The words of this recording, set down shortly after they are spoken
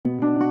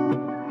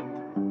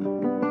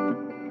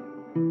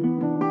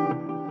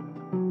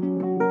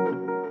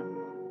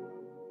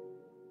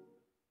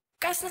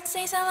Kas nad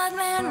seisavad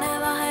me õnne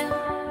vahel,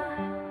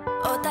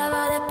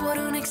 ootavad, et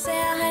puruneks see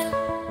ahel.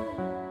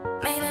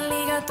 Meil on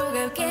liiga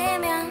tugev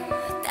keemia,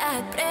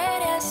 tähed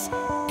preerias,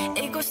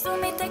 ei kustu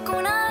mitte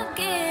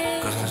kunagi.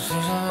 Kas nad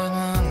seisavad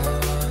me õnne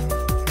vahel,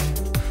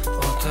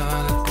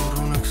 ootavad, et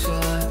puruneks see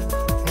ahel.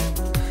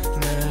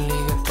 Meil on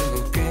liiga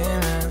tugev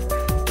keemia,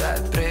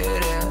 tähed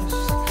preerias,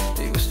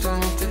 ei kustu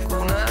mitte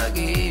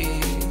kunagi.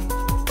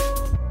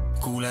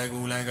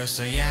 Kuule, kas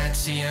sa jääd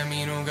siia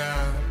minuga?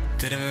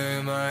 Terve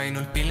ööma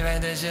ainult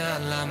pilvedes ja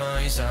alla ma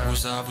ei saa. Kui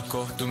saabud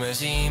kohtume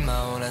siin, ma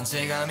olen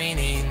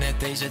segamini. Need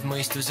teised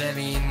mõistuse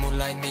viin, mul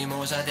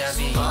lannimoosad ja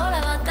viin. Su poole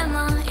vaatan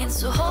ma, ent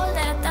su hoolde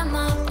jätan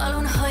ma.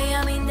 Palun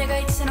hoia mind ja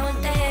kaitse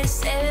noolte ees,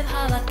 see võib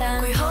haavata.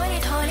 Kui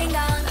hoolin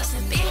ka, las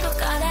need pilgud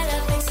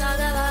kadedad kõik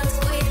saadavad,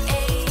 kuid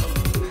ei.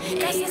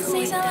 Kas nad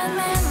seisavad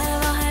me õnne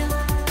vahel,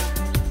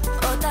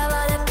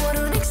 ootavad, et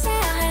puruneks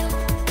see ahel.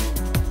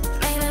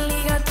 Meil on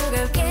liiga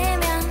tugev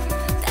keemia,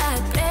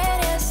 tähed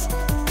preerias,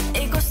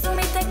 ei kustu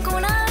mitte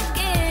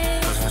kunagi.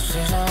 Kas nad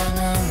seisavad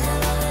me õnne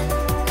vahel,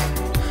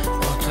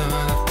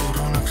 ootavad, et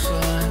puruneks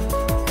see ahel.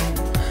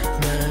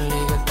 Meil on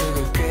liiga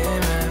tugev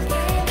keemia,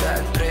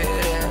 tähed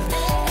preerias,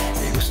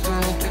 ei kustu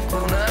mitte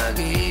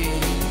kunagi.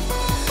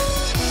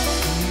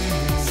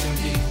 Siin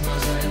tihma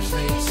sajab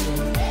seitsu,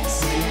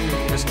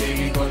 kas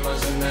keegi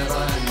kolmas õnne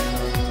vahel.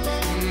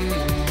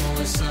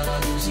 Muues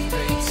saladusi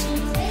peitsu,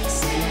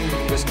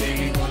 kas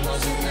keegi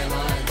kolmas õnne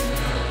vahel.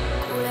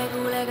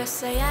 Kuule, kas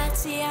sa jääd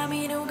siia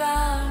minuga?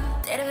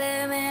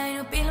 Terve me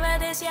ainult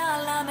pilvedes ja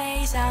alla me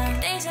ei saa.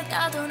 Teised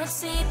kadunud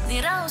siit,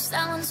 nii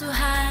rahustav on su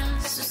hääl.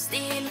 Su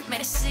stiil,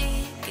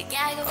 merci, kõik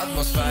jäägu viil.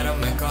 Atmosfäär on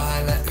me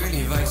kahele,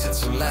 ülivaikselt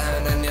sul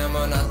lähenen. Ja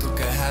ma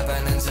natuke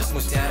häbenen, sest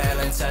must järel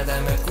ainult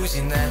sädeme. Kui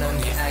sinnen on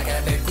nii äge,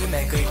 veel kui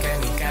me kõike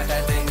nii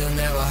käbeteen.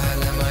 Õnne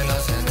vahele ma ei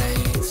lase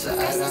neid, sa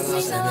ära lase neid. Kas nad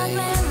seisavad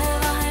me õnne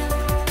vahel,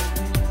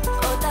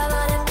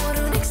 ootavad, et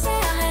puruneks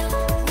see ahel.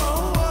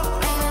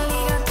 Meil on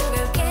liiga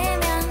tugev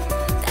keemia,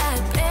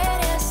 tähed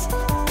preerias,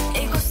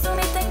 ei kustu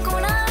mitte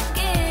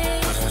kunagi.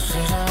 Kas nad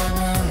seisavad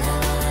me õnne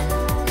vahel,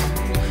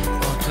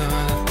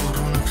 ootavad, et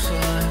puruneks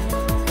see ahel.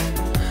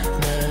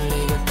 Meil on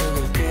liiga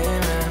tugev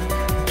keemia,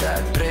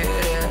 tähed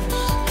preerias,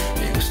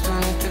 ei kustu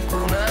mitte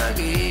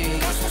kunagi.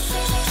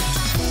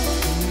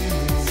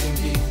 Siin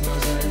tihma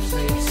sajab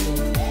seitsu,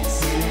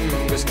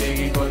 kas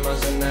keegi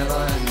kolmas õnne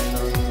vahel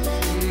on.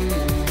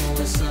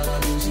 Muues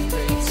saladusi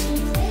peitsu,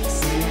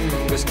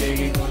 kas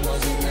keegi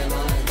kolmas õnne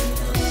vahel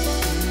on.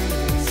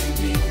 Siin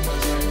tihma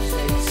sajab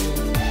seitsu,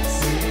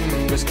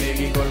 kas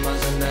keegi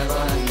kolmas õnne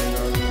vahel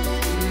on.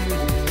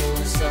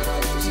 Muues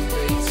saladusi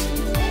peitsu,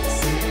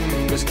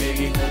 kas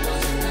keegi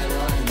kolmas õnne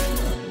vahel on.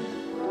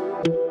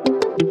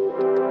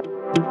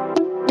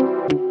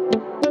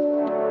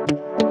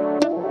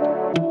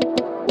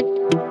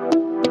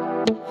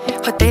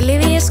 Hotelli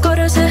 5.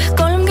 korrus õhk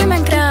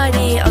 30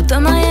 kraadi,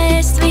 automaja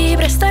eest viib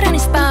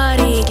restoranist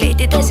baari.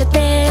 Kleitides ja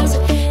teel,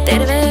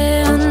 terve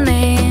öö on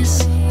ees.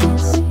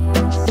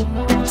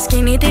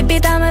 Skinny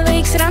tipida me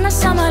võiks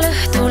rannas samal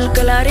õhtul,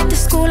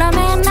 kõlaritest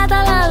kuulame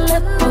nädala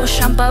lõppu.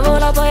 Šampa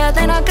voolab,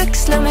 pojadena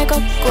kõksleme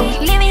kokku,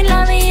 livin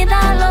la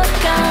vida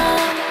loca.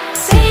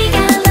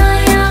 Seigelda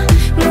ja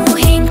mu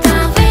hing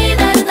tahab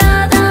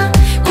veiderdada,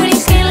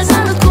 kuniks kell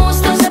saanud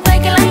 6, tõuseb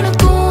päike läinud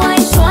kuu,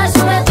 ai soe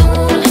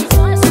suvetuul.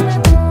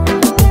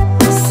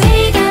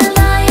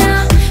 Seigelda ja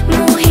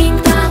mu hing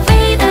tahab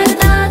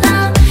veiderdada,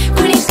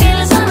 kuniks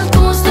kell saanud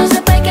 6,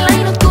 tõuseb päike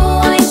läinud kuu,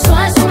 ai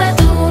soe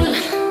suvetuul.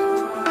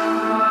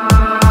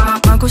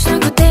 Magus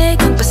nagu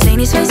teekond,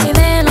 basseinis vesi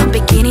veel on,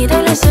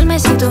 bikinidele sõlme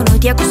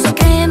sidunud ja kus see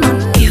kreem on.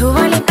 Ihu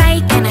valib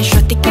päikene,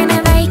 šotikene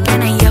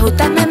väikene,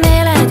 jõhutab me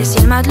meeled ja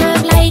silmad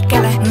lööb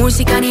läikele.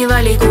 Muusika nii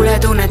vali, kuule,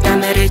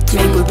 tunnetame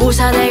rütmi, kui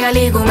puusadega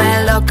liigume,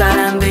 lokal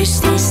on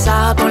püsti.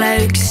 Sa pole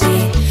üksi,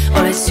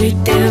 oled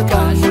süttiv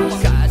pomm.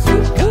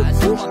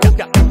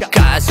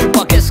 Käes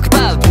juba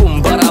keskpäev,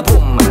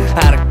 pumm-para-pumm.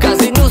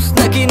 Ärkasin just,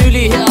 nägin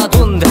ülihea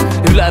tunde.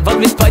 Üleval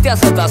vist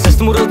padjasada,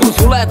 sest mu rõdul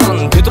suled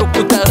on.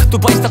 Tüdrukute õhtu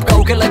paistab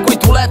kaugele kui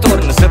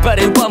tuletorn. Sõber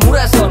juba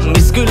mures on,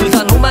 mis küll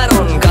ta numer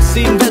on. Kas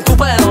siin veel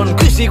tube on,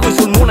 küsi kui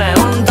sul mune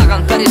on.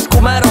 Tagant päris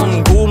kumer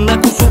on, kuum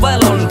nagu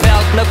suvel on.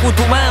 Pealt nagu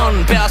tume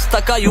on, peast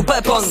aga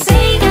jube pond.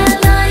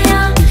 Seigelda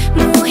ja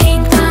mu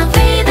hing tahab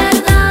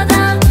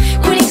veiderdada,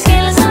 kuniks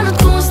kell saanud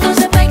 6,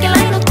 tõuseb päike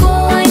läinud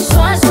kuu, ai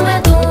soe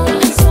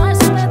suvetuul.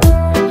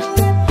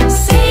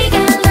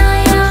 Seigelda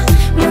ja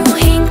mu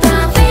hing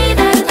tahab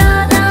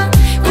veiderdada,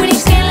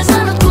 kuniks kell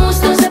saanud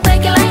 6, tõuseb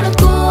päike läinud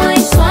kuu,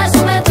 ai soe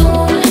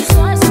suvetuul.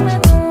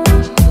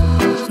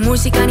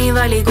 Muusika nii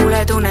vali,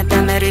 kuule,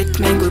 tunnetame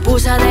rütmi, kui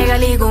puusadega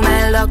liigume,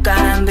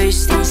 lokal on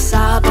püsti.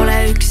 Sa pole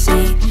üksi,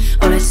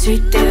 oled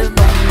süttiv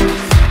pomm.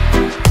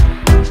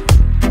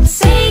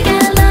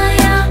 Seigelda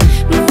ja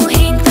mu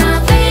hing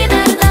tahab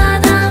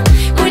veiderdada,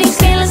 kuniks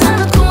kell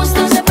saanud 6,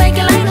 tõuseb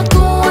päike läinud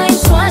kuu, ai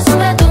soe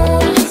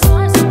suvetuul.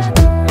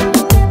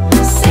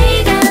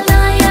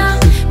 Seigelda ja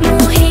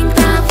mu hing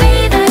tahab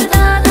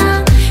veiderdada,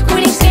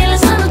 kuniks kell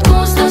saanud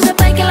 6, tõuseb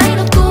päike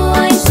läinud kuu,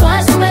 ai soe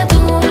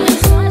suvetuul.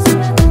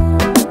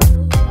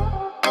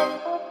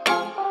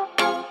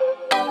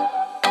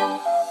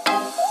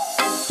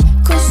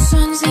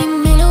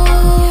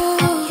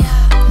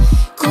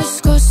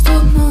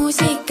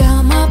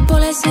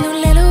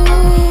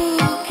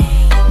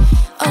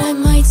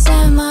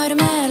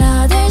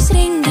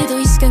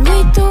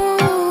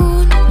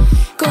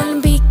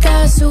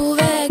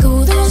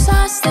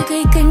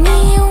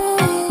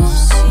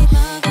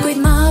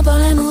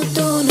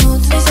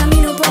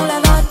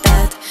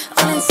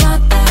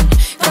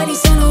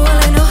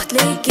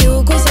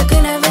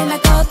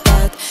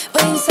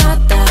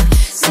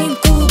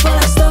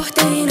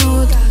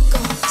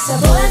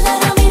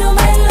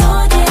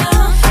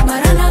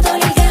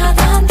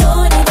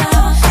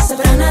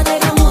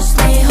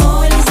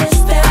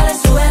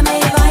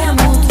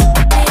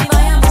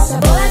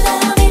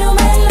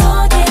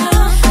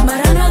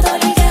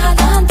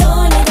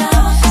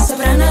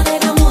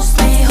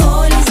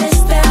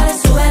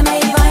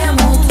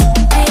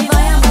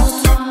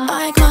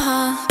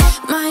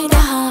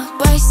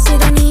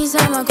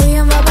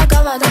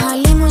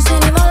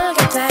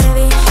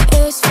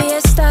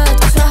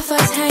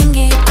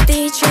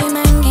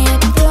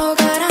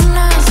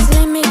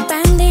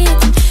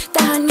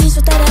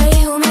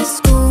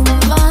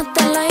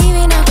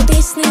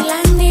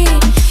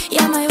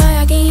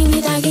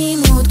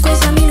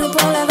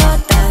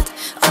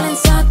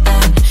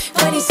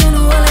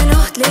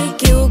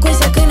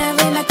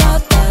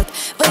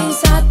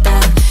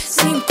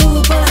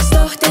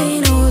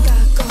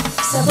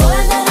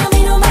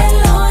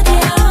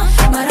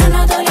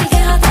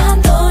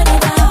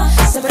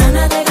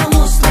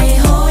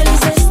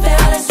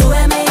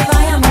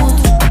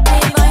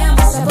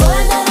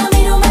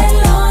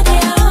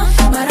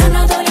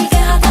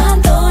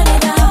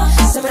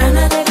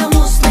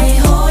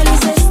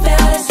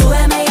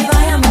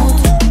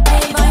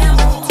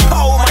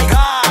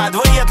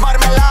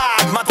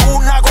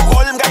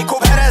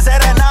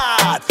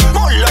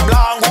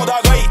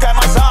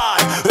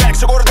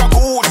 9 korda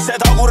kuus see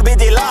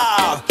tagurpidi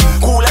laab.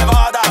 Kuule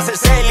vaada, see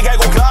selge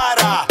kui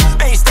klaara.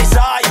 Meist ei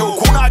saa ju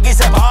kunagi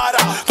see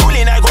paara.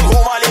 Tuline kui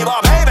kumaliva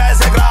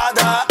päivese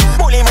kraada.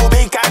 Muli mu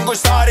pikem kui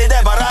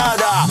staaride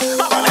parada.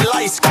 Ma panen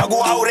laiska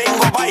kui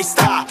auringu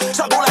paista.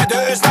 Sa tuled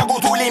öös nagu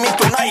tuli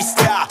mitu naist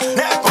ja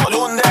näko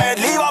tunded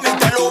liiva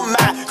mitte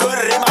lumme.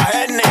 Kõrrima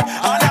henni,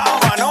 anna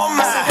oma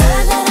numme. Sa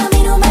pööd ära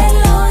minu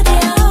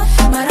meloodia.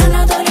 Ma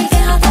rannad oli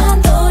keha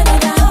tahan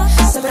toonida.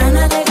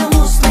 Sõbrannadega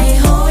must me ei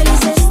hooli,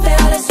 sest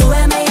peale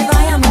suve me ei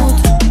vaja muud.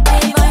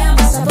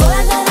 Sa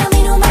pööd ära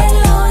minu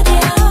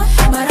meloodia.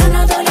 Ma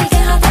rannad oli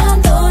keha tahan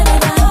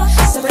toonida.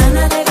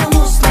 Sõbrannadega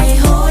must me ei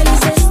hooli,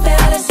 sest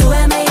peale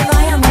suve me ei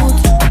vaja muud.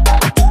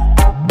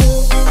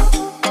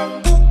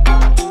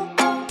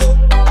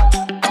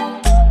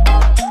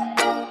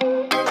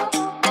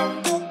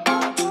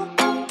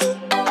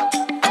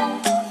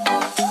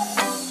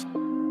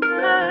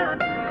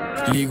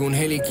 Liigun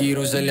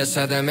helikiirusel ja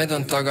sädemed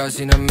on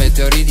tagasi. On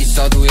meteoriidist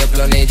sadu ja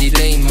planeedid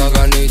lein.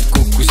 Aga nüüd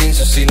kukkusin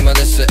su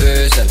silmadesse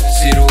öösel.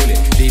 Siruli,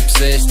 lips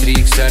eest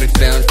riiksärk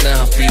pealt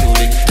näha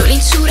piduli.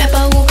 Tulid suure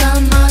pauguga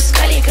maas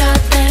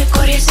kalikraater.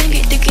 Korjasin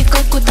kõik tükid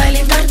kokku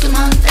Tallinn-Tartu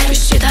maanteel.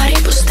 Püst süda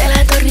ripus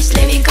teletornist,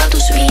 levin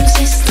kadus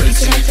Viimsist. Tulid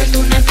siin hetkel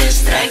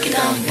tunnetest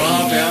rääkida on Ma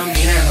pean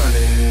minema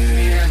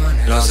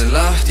nüüd. Lasen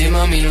lahti,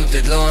 ma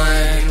minuteid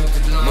loen.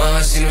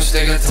 Ma sinust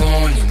tegelikult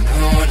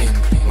hoonin.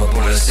 Ma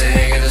pole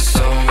see, keda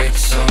soovid.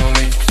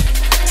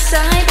 Sa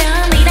ei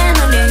pea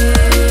minema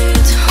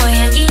nüüd.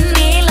 Hoia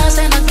kinni,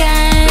 lase ma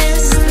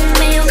käest.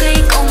 Me ju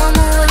kõik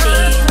omamoodi.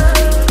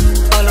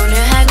 Palun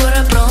ühe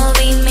korra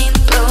proovi mind.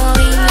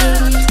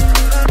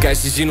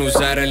 Käsi sinu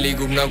säärel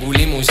liigub nagu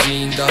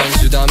limusiin. Tahan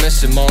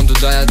südamesse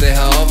maanduda ja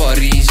teha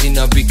avarii.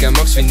 Sinna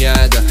pikemaks võin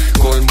jääda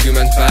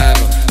 30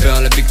 päeva.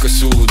 Peale pikka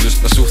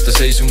suudlust ma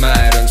suhteseisu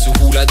määran. Su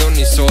huuled on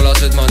nii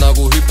soolased, ma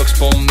nagu hüppaks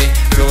pommi.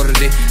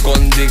 Lordi,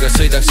 kondiga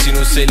sõidaks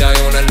sinu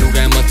seljajoonel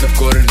lugematult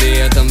kordi.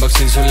 Ja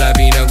tõmbaksin sul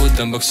läbi nagu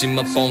tõmbaksin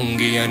ma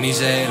pongi. Ja nii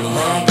see elu.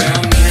 Ma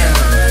pean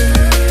minema nüüd.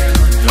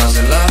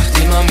 Lasen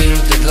lahti, ma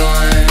minuteid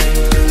loen.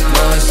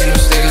 Ma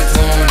sinust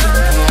tegelikult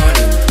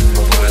hoonin.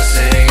 Ma pole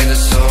see, keda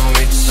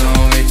soovid.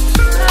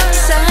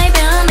 Sa ei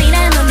pea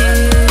minema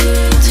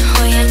nüüd.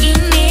 Hoia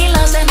kinni,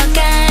 lase ma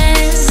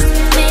käest.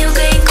 Me ju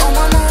kõik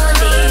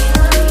omamoodi.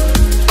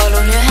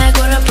 Palun ühe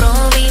korra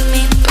proovi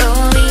mind.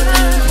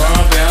 Ma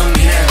pean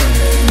minema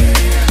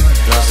nüüd.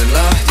 Lasen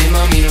lahti,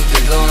 ma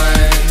minuteid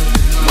loen.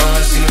 Ma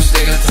sinust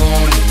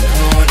tegelikult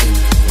hoonin.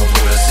 Ma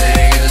pole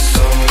see, keda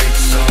soovid.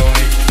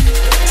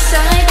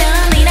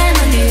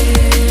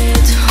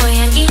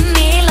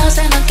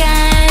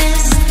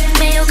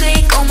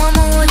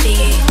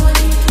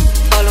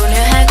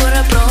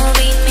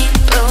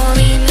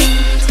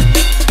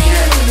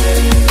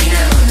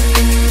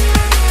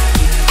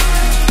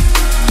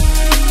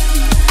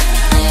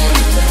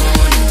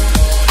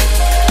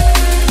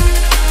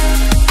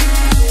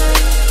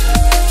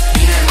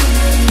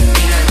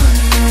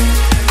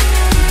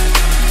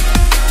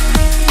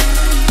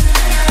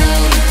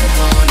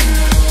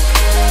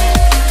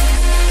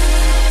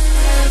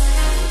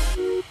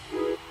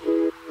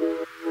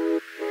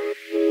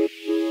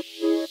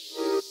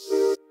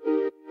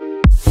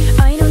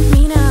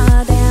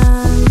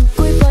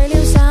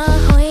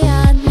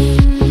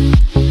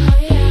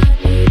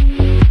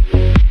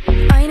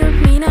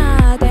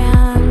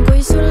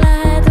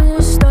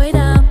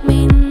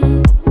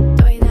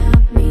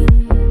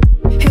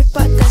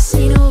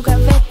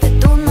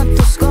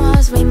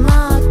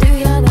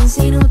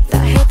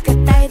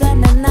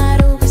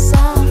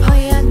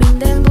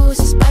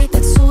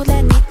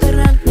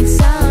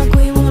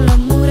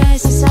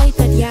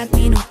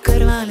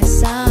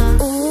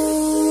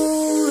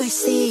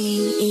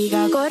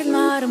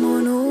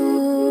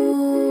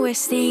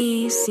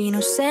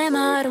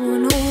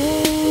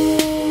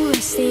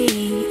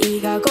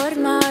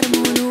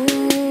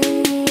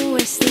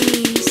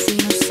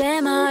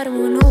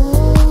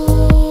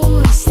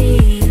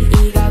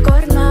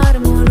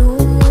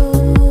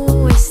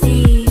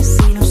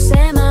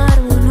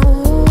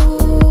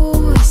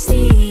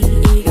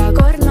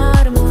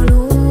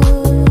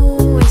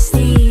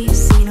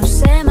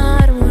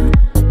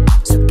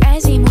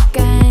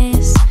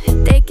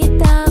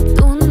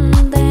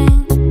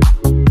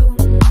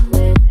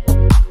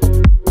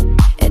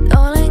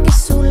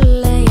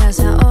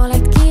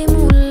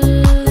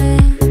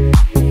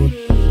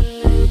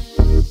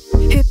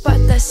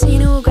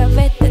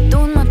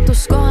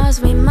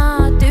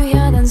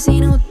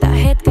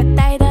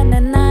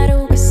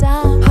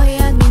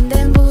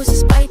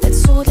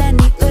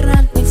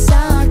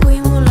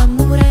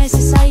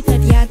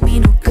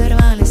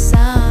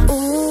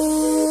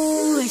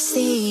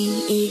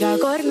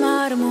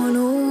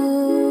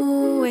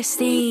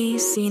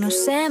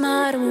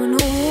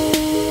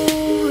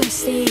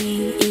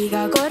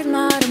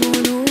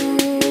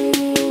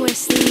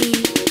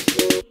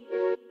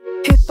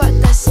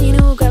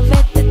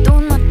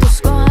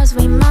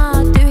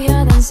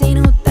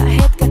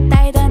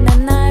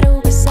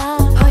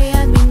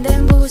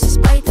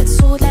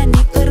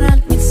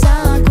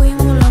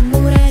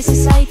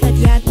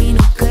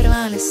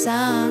 peale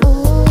saan.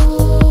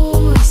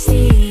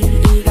 Uuesti,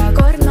 iga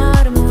kord ma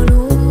armun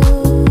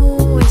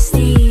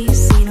uuesti,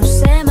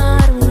 sinusse ma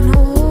armun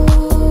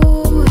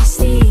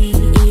uuesti,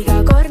 iga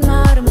kord ma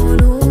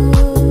armun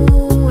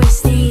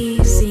uuesti,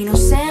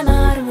 sinusse ma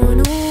armun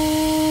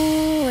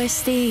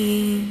uuesti.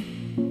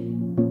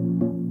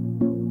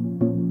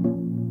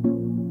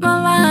 Ma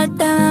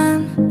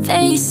vaatan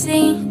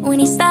face'i,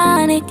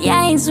 unistan, et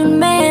jäin sul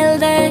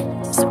meelde.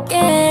 Su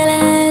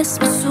keeles,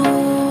 mu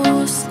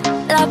suus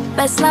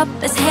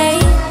lappes hei.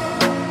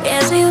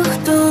 Ja see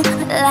juhtub,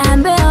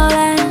 lähen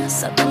peale,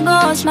 satun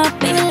koos ma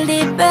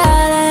pildi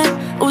peale.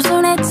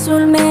 Usun, et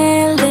sul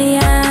meelde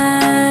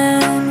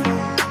jään.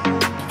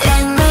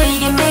 Teen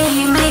meigi,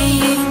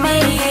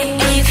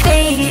 ei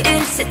feigi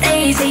üldse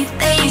teisi.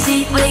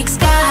 Võiks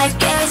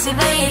kahekesi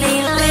veidi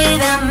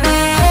leida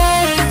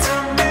meid.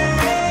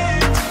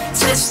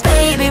 Sest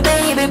baby,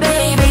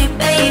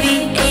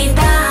 ei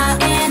taha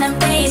enam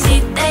teisi.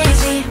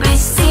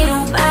 Vist sinu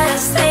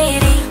pärast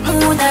veidi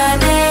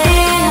muudan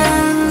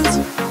end.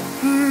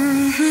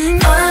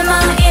 Olen ma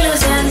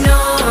ilus ja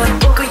noor,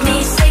 kuid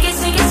nii segi.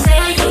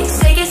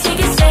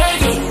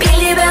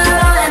 Pildi peal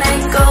olen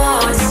ainult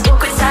koos,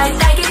 kuid sa ei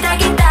tagi.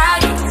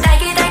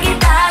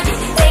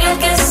 Tegelikult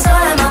kes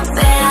olema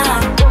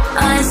peab,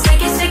 olen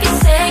segi.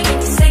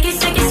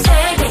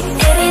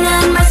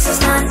 Erinev ma siis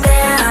ma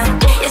tean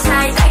ja sa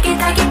ei tagi.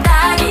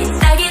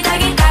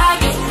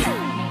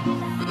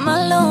 Ma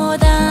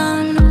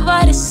loodan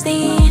varsti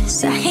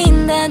sa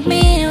hindad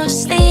minu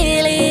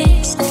stiili.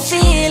 See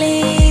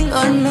feeling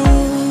on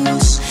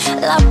uus,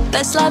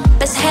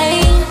 lappes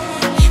hei.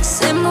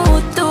 See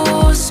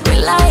muutus kui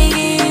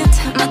laikid,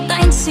 ma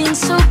tantsin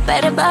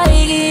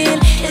superbaigil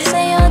ja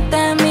see ei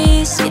oota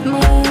miskit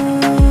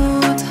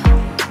muud.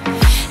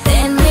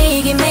 Teen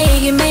meigi,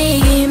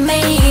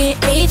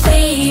 ei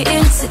feigi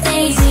üldse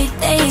teisi.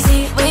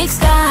 Võiks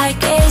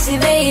kahekesi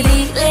veidi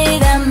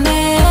leida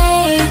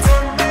meid.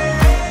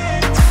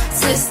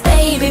 Sest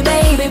baby,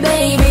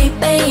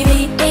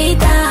 ei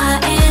taha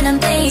enam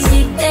teisi.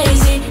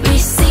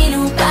 Vist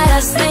sinu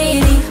pärast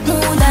veidi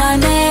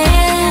muudan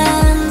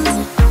end.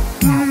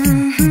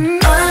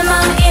 Olen ma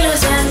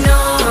ilus ja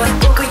noor,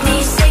 kuid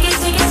nii segi.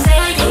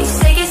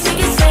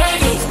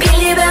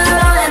 Pildi peal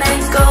olen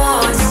ainult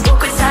koos,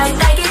 kuid sa ei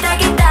tagi.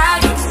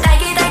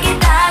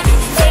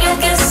 Tegelikult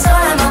kes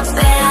olema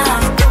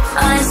peab,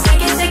 olen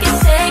segi.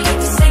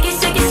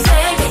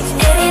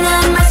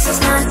 Erinev ma siis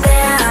ma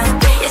tean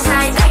ja sa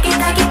ei tagi.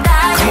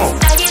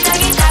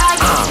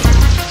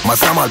 Ma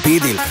samal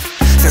pidil,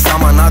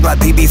 seesama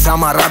naglatibi,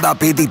 sama rada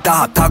pidi,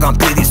 tahad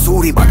tagantpidi.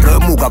 Suurima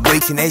rõõmuga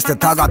võiksin eest ja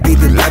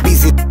tagapidi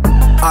läbisid,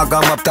 aga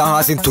ma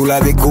tahasin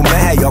tuleviku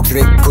mehe jooks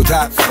rikkuda.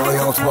 Su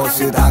jooks mu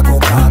süda kui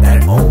kader,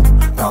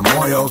 ka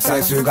mu jooks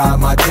sai sügav,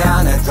 ma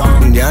tean, et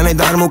on. Ja neid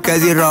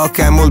armukesi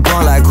rohkem mul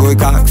pole kui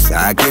kaks,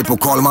 kipub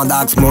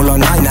kolmandaks, mul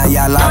on aina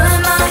ja laps.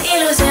 Olen ma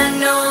ilus ja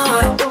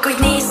noor, kuid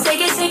nii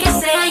segi.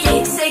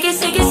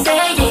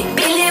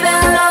 Pildi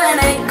peal olen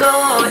ainult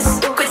koos,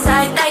 kuid sa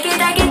ei tagi.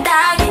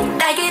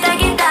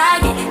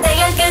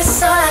 Tegelikult kes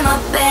olema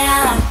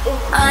peab,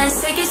 olen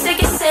segi.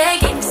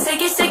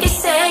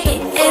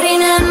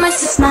 Erinev ma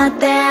siis ma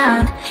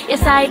tean ja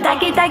sa ei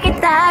tagi.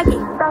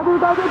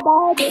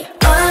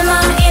 Olen ma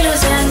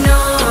ilus ja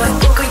noor,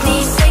 kuid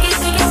nii segi.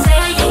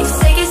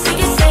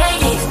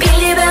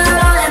 Pildi peal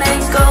olen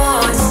ainult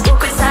koos,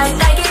 kuid sa ei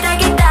tagi.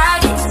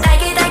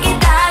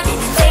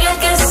 Tegelikult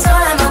kes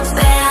olema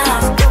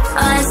peab,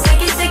 olen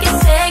segi.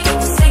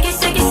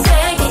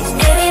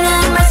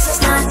 Erinev ma siis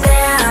ma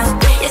tean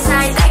ja sa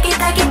ei tagi.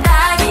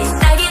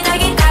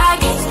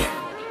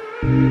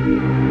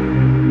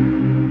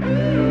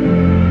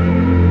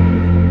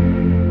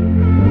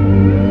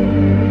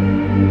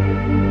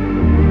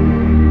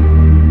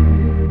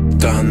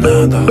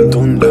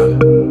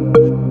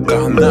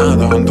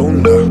 Tahan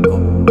tunda.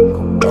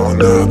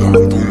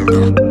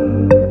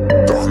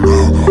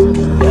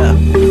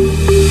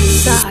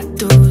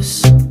 Saatus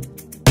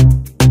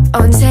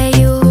on see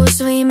juhus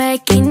või me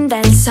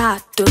kindel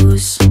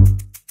saatus.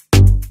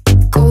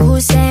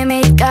 Kuhu see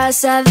meid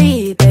kaasa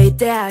viib, ei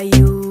tea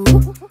ju.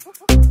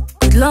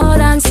 Kuid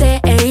loodan, see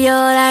ei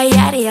ole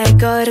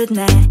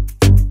järjekordne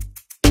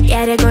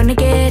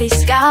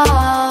keeris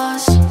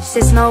kaos.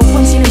 Sest ma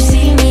upun sinu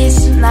silmis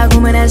nagu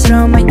mõnes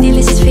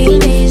romantilises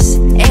filmis.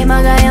 Ei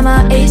maga ja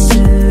ma ei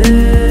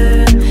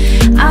söö,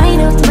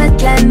 ainult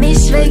mõtlen,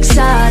 mis võiks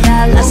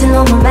saada. Lasen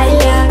loomu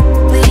välja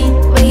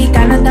või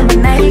kannatab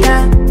ma nälga.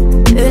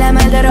 Üle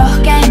mõelda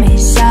rohkem ei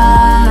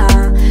saa,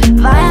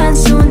 vajan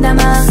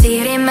suundama.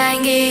 Siiri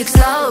mängiks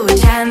low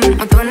jam,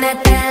 mu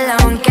tunnetel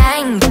on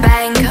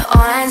gangbang.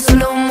 Olen su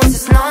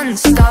lummuses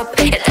non-stop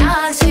ja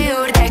tahan su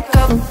juurde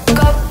kopp.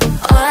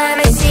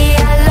 Oleme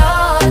siia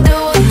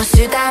loodud, mu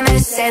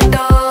südamesse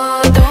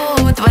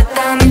toodud.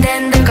 Võta mind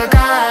endaga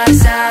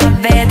kaasa,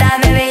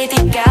 vedame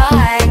veidike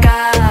aega.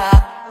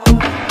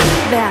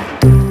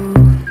 Veatu,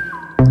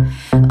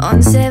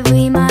 on see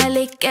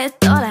võimalik,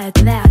 et oled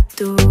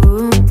veatu?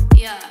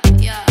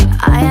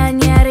 Ajan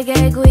järge,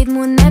 kuid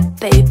mu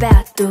nepp ei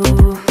peatu.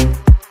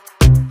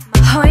 Ma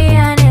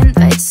hoian end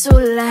vaid sul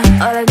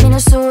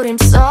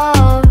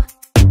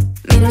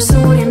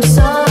suurim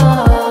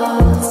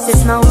soov,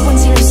 sest ma upun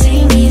sinu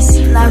silmis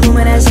nagu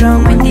mõnes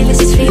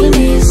romantilises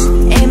filmis.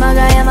 Ei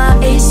maga ja ma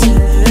ei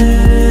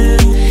söö,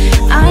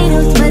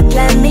 ainult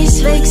mõtlen,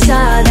 mis võiks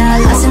saada.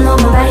 Lasen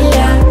looma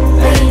välja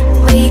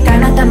või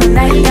kannatan ma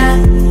nälga,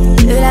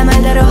 üle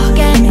mõelda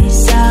rohkem ei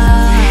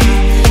saa.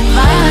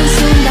 Vajan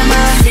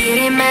sundama,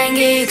 siiri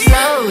mängiks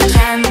slow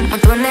jam, ma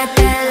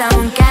tunnetel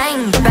on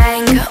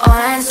gangbang.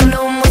 Olen sul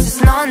ummuses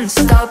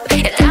non-stop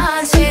ja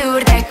tahan su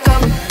juurde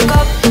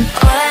kopp.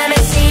 Oleme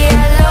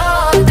siia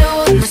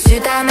loodud, mu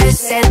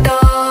südamesse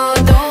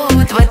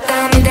toodud. Võta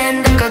mind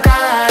endaga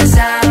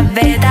kaasa,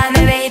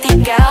 vedame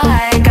veidike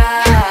aega.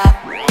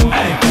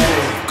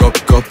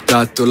 Kopp,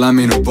 tahad tulla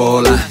minu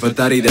poole,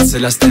 võta riided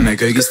seljast, teeme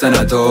kõigist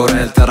täna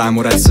toorelt. Ära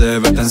muretse,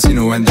 võtan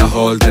sinu enda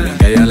hoolde, võin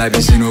käia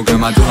läbi sinu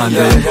kõma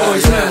tuhandel.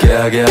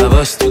 Kea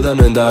vastu ta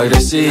nõnda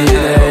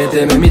agressiivne,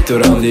 teeme mitu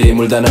raundi,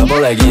 mul täna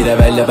pole kiire,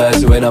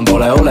 väljapääsu enam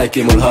pole,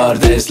 oleki mul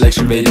haardest. Läks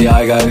sul veidi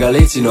aega, aga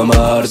leidsin oma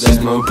haard,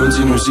 sest ma upun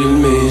sinu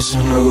silmis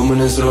nagu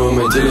mõnes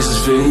romantilises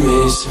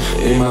filmis.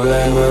 Ei maga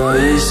ja ma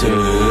ei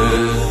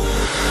söö,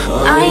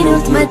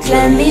 ainult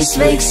mõtlen, mis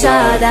võiks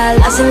saada.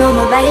 Lasen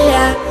looma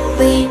välja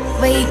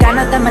või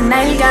kannatan ma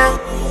nälga,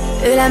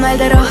 üle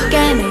mõelda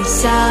rohkem ei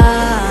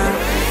saa.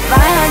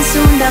 Vajan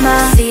sundama,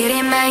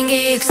 siiri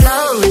mängiks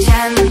slow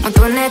jam, ma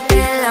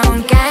tunnetel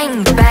on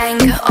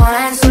gangbang.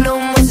 Olen sul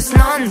ummuses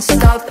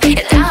non-stop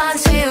ja tahan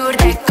su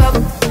juurde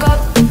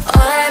kopp.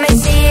 Oleme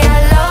siia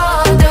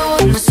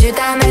loodud, mu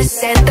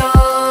südamesse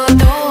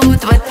toodud.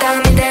 Võta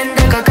mind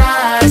endaga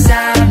kaasa,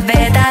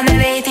 vedame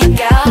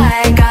veidike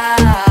aega.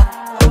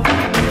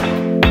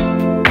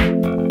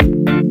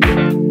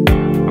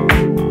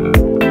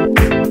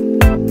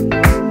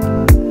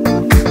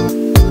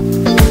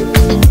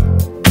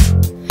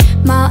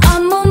 Ma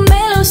ammu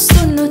melust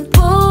tundnud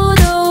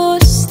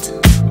puudust,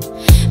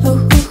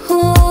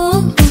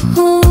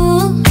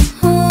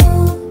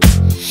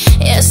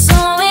 ja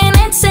soovin,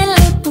 et see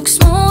lõpuks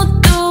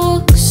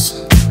muutuks.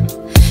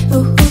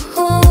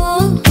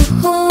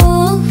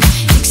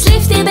 Üks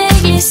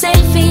liftipeegli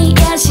selfie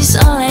ja siis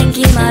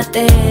olengi ma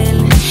teel.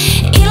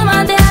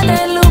 Ilma teada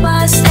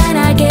lubas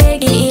täna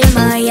keegi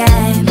ilma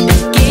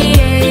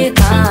jääbki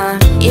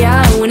ja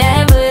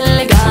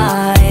unevõlga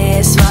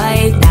ees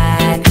vaid näen.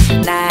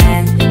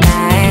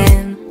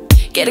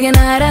 Kerge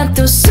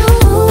naeratus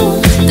suu,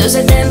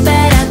 tõuse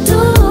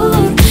temperatuur,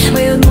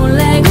 mõjud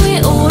mulle kui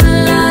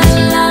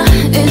ullalla.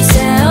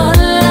 Üldse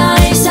olla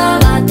ei saa,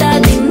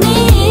 vaatad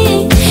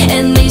nii,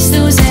 et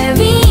mistu see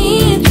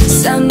viib.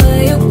 Sa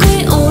mõjub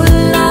kui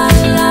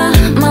ullalla,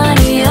 ma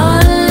nii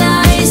olla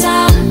ei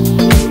saa.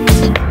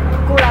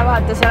 Kuule,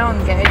 vaata, seal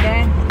ongi,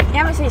 okei?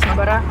 Jääme seisma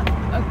korra.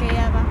 Okei,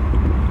 jääme.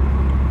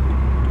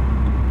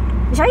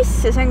 Mis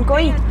asja, see on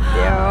Koit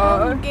ja...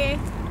 Ongi.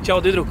 Tšau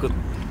tüdrukud,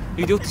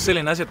 nüüd juhtus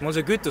selline asi, et mul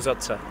see kütus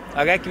otsa,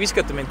 aga äkki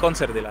viskate mind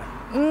kontserdile?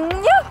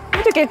 Jah,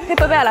 muidugi,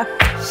 hüppa peale.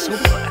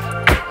 Super!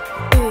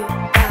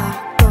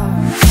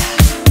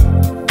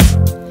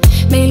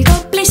 Meil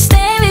Koplis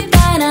teevib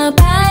täna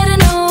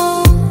Pärnu.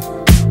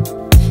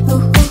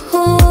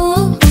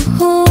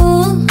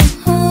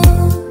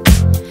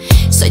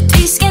 Sott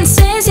 50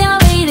 sees ja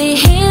veidi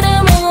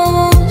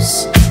hirmus.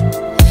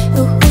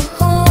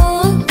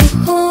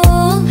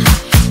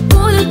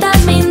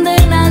 Puudutad mind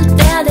õrnalt,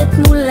 tead, et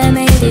mulle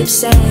meeldib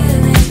see.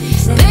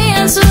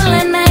 Püüan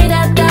sulle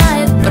näidata,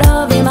 et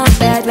proovima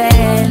pead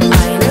veel.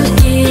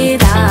 Ainult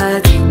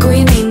kiidad,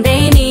 kui mind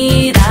ei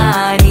niida,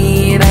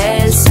 nii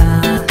veel sa.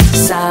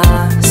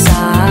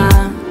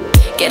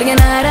 Kerge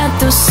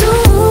naeratus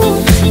suu,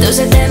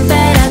 tõuse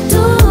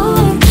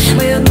temperatuur,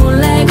 mõjud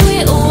mulle kui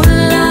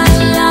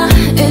ullalla.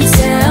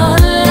 Üldse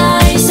olla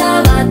ei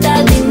saa,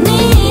 vaatad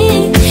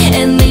nii,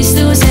 et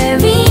mistu see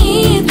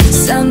viib.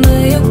 Sa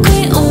mõjub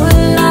kui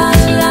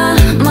ullalla,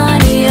 ma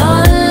nii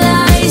olla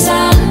ei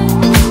saa.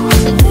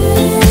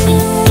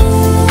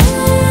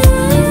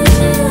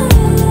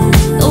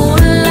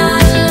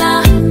 Ullalla,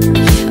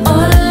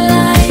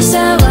 olla ei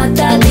saa,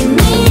 vaatad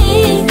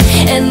nii,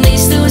 et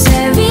mistu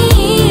see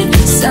viib.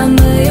 Sa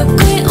mõjub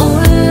kui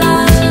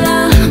ullalla,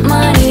 ma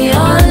nii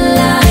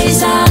olla ei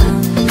saa.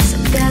 Sa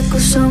tead,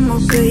 kus on mu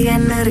kõige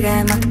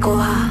nõrgemad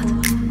kohad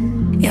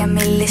ja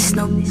millist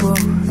nuppu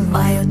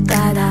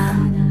vajutada.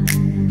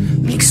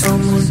 Miks on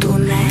mul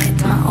tunne,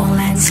 et ma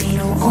olen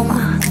sinu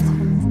omad?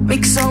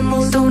 Miks on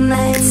mul tunne,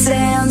 et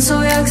see on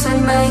su jaoks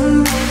veel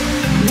mäng?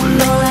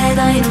 Mul oled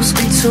ainus,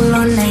 kuid sul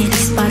on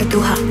neist paar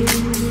tuhat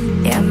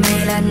ja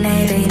meil on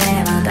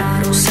erinevad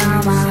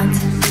arusaamad.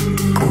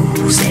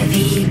 Kuhu see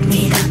viib,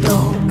 mida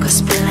toob,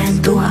 kas põlen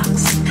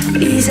tuhaks?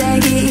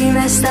 Isegi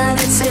imestan,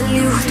 et sel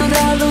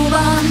juhtuda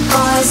luban.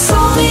 Vahel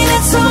soovin,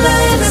 et sulle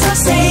öelda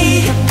saaks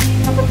ei.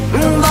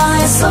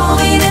 Vahel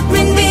soovin, et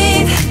mind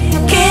viib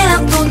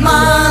keelatud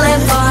maale.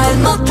 Vahel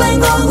mõtlen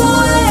kogu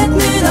aeg, et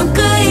nüüd on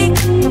kõik.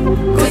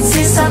 Kuid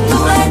siis sa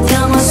tuled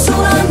ja ma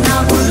sulan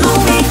nagu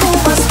lumi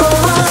kuumas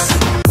kohas.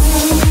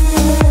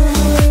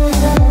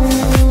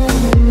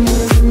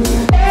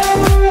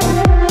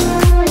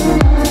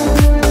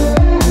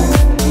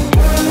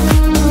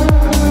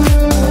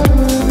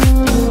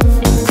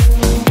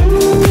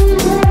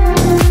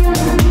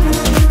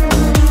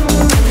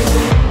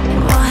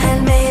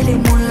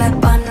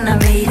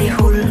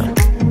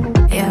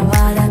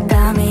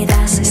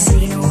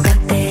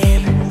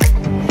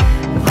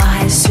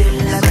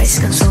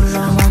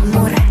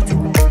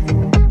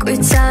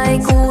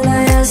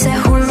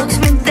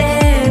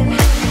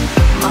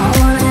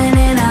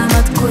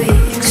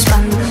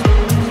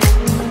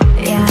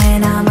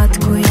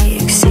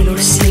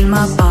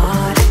 ma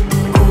paar,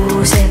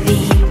 kuhu see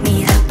viib,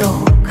 mida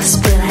toob, kas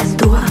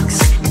põletuvaks?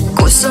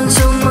 Kus on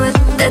su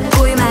mõtted,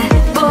 kui me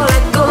pole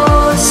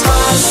koos?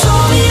 Vahel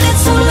soovin,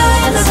 et sulle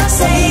öelda saaks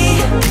ei.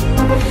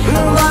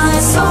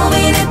 Vahel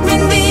soovin, et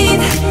mind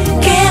viid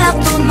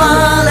keelatud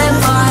maale.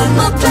 Vahel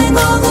mõtlen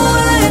kogu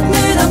öö, et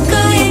nüüd on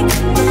kõik,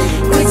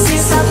 kuid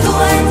siis sa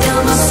tuled ja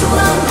ma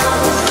sulan nagu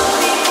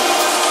lumi.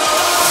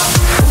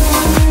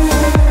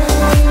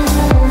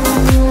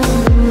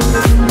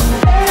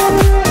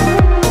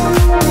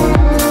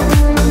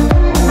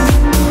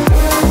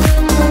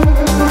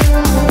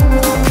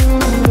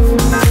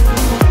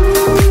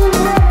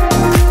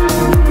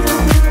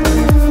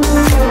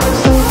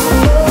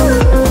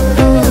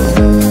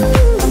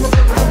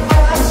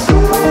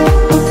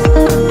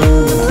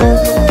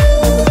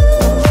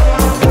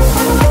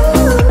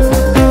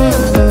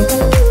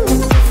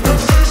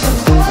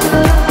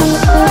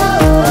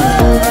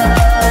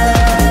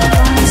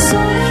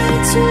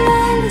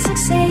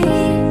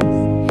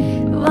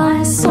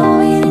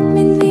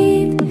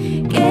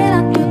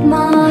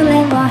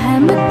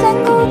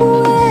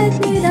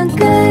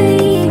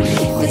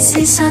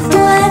 Siis sa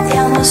tuled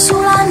ja ma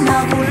sulan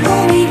nagu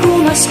lumi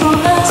kuumas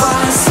kohas.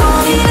 Vahel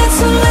soovin, et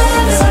sulle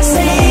öelda saaks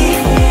ei.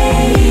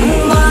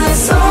 Vahel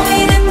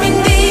soovin, et mind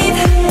viid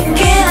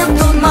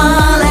keelatud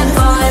maale.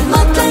 Vahel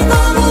mõtlen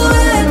kogu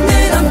öö, et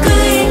nüüd on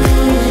kõik,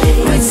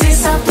 kuid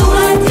siis sa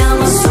tuled ja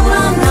ma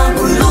sulan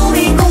nagu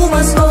lumi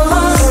kuumas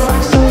kohas.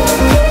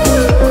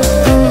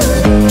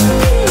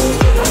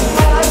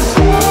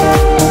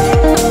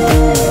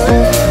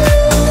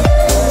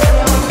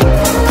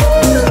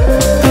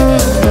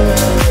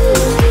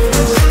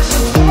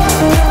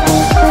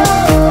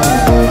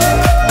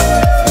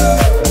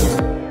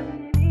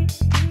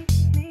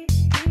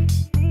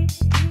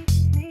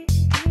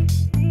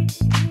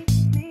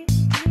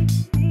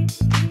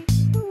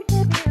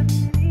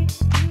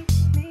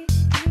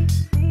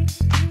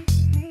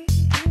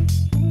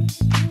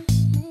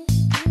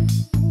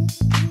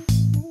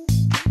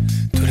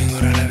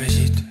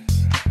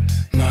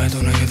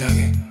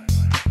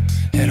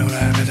 Elu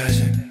läheb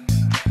edasi,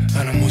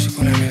 anna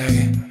muusikule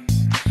midagi.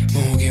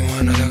 Muugi mu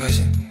anna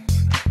tagasi,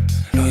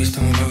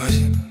 lohista mu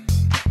pagasi.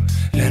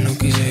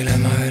 Lennukis eile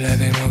ma öö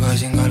läbi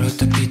magasin,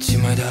 kallutab pitsi,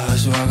 ma ei taha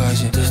su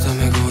agasi.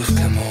 Tõstame koos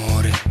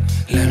glamoori,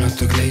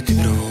 lennuta kleiti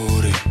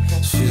bravuuri.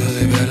 Süda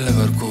teeb jälle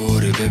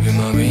parkuuri, baby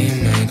ma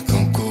viin meid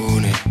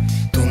Cancuni.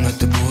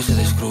 Tunnete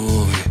puusades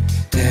kruuvi,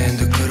 tee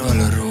enda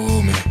kõrvale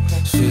ruumi.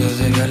 Süda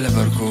teeb jälle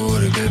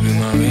parkuuri, baby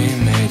ma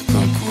viin meid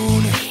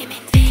Cancuni.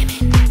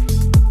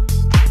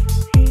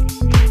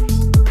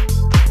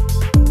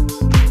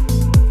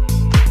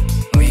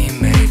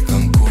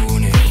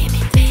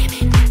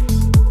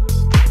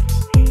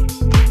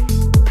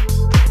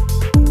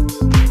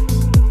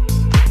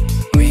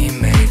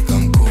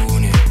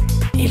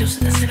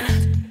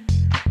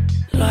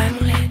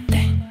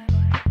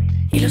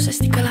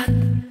 Ilusasti kõlad,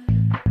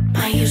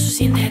 ma ei usu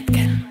sind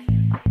hetkel.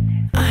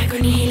 Aeg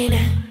on nii hiline,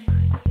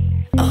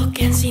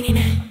 ookean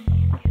sinine.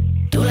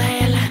 Tule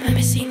ja lähme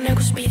me sinna,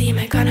 kus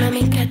pidime. Kanna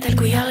mind kätel,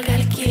 kui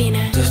jalgel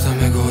kiline.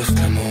 Tõstame koos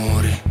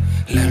glamoori,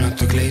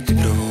 lennuta kleiti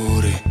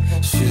bravuuri.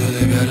 Süda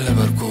teeb jälle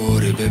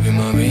parkuuri, baby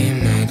ma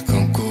viin meid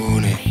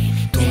Cancuni.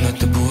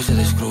 Tunnete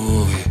puusades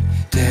kruuvi,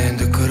 tee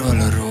enda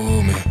kõrvale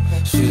ruumi.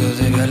 Süda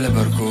teeb jälle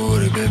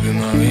parkuuri, baby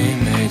ma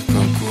viin meid